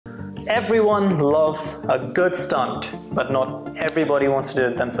Everyone loves a good stunt, but not everybody wants to do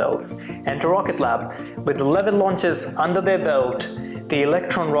it themselves. Enter Rocket Lab. With 11 launches under their belt, the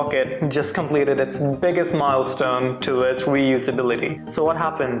Electron rocket just completed its biggest milestone towards reusability. So what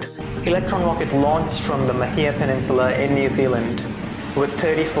happened? Electron rocket launched from the Mahia Peninsula in New Zealand with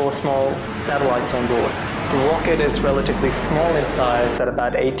 34 small satellites on board. The rocket is relatively small in size at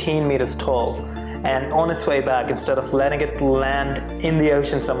about 18 meters tall, and on its way back, instead of letting it land in the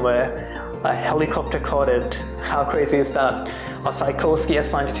ocean somewhere, a helicopter caught it. How crazy is that? A Sikorsky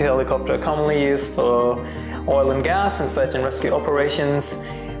S-92 helicopter, commonly used for oil and gas and search and rescue operations,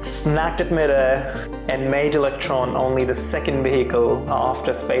 snagged it midair and made Electron only the second vehicle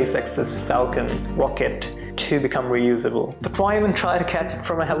after SpaceX's Falcon rocket to become reusable. But why even try to catch it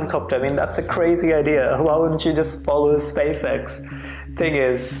from a helicopter? I mean, that's a crazy idea. Why wouldn't you just follow SpaceX? Thing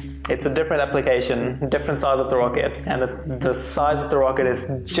is, it's a different application, different size of the rocket, and the size of the rocket is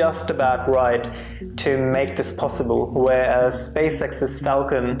just about right to make this possible, whereas SpaceX's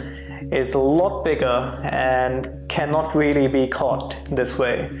Falcon is a lot bigger and cannot really be caught this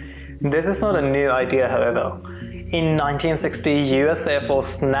way. This is not a new idea, however. In 1960, US Air Force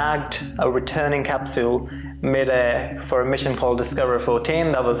snagged a returning capsule mid-air for a mission called Discovery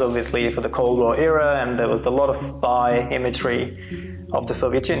 14. That was obviously for the Cold War era, and there was a lot of spy imagery of the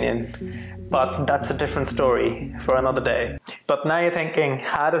Soviet Union. But that's a different story for another day. But now you're thinking,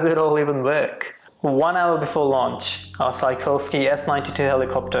 how does it all even work? 1 hour before launch, our Sikorsky S-92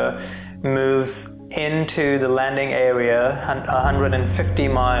 helicopter moves into the landing area 150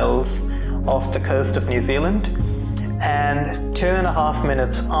 miles off the coast of New Zealand, and 2.5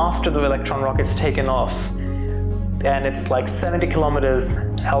 minutes after the Electron rocket's taken off, and it's like 70 kilometers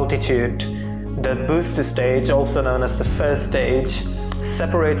altitude, the booster stage, also known as the first stage,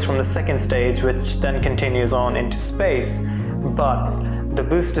 separates from the second stage, which then continues on into space. But the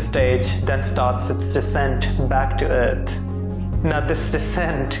booster stage then starts its descent back to Earth. Now this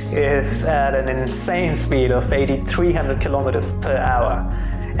descent is at an insane speed of 8,300 kilometers per hour,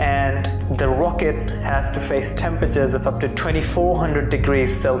 and the rocket has to face temperatures of up to 2,400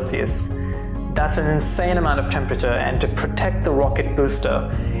 degrees Celsius. That's an insane amount of temperature, and to protect the rocket booster,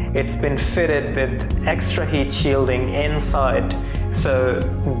 it's been fitted with extra heat shielding inside, so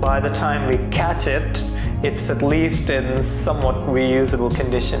by the time we catch it, it's at least in somewhat reusable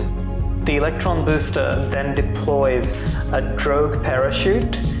condition. The Electron booster then deploys a drogue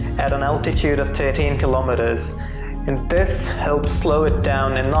parachute at an altitude of 13 kilometers, and this helps slow it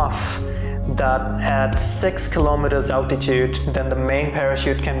down enough that at 6 kilometers altitude, then the main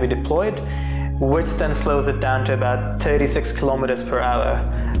parachute can be deployed, which then slows it down to about 36 kilometers per hour,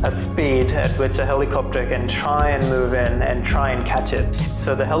 a speed at which a helicopter can try and move in and try and catch it.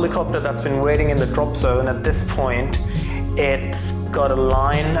 So the helicopter that's been waiting in the drop zone at this point, it's got a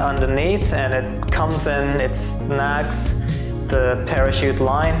line underneath, and it comes in, it snags the parachute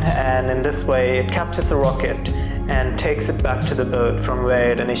line, and in this way it captures the rocket and takes it back to the boat from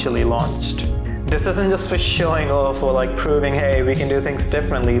where it initially launched. This isn't just for showing off or like proving, hey, we can do things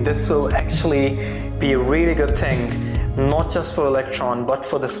differently. This will actually be a really good thing, not just for Electron, but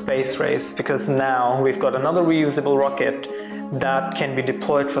for the space race, because now we've got another reusable rocket that can be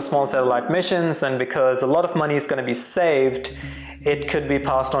deployed for small satellite missions, and because a lot of money is going to be saved, it could be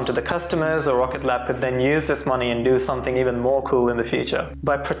passed on to the customers, or Rocket Lab could then use this money and do something even more cool in the future.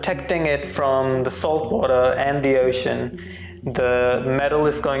 By protecting it from the salt water and the ocean, the metal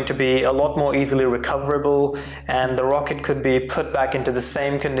is going to be a lot more easily recoverable, and the rocket could be put back into the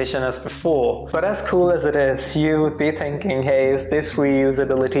same condition as before. But as cool as it is, you would be thinking, hey, is this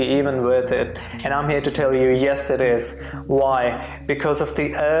reusability even worth it? And I'm here to tell you, yes it is. Why? Because of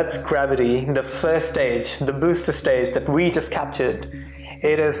the Earth's gravity, the first stage, the booster stage that we just captured,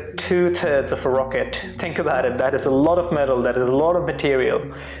 it is 2/3 of a rocket. Think about it, that is a lot of metal, that is a lot of material.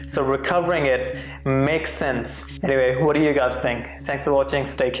 So recovering it makes sense. Anyway, what do you guys think? Thanks for watching,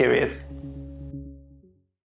 stay curious.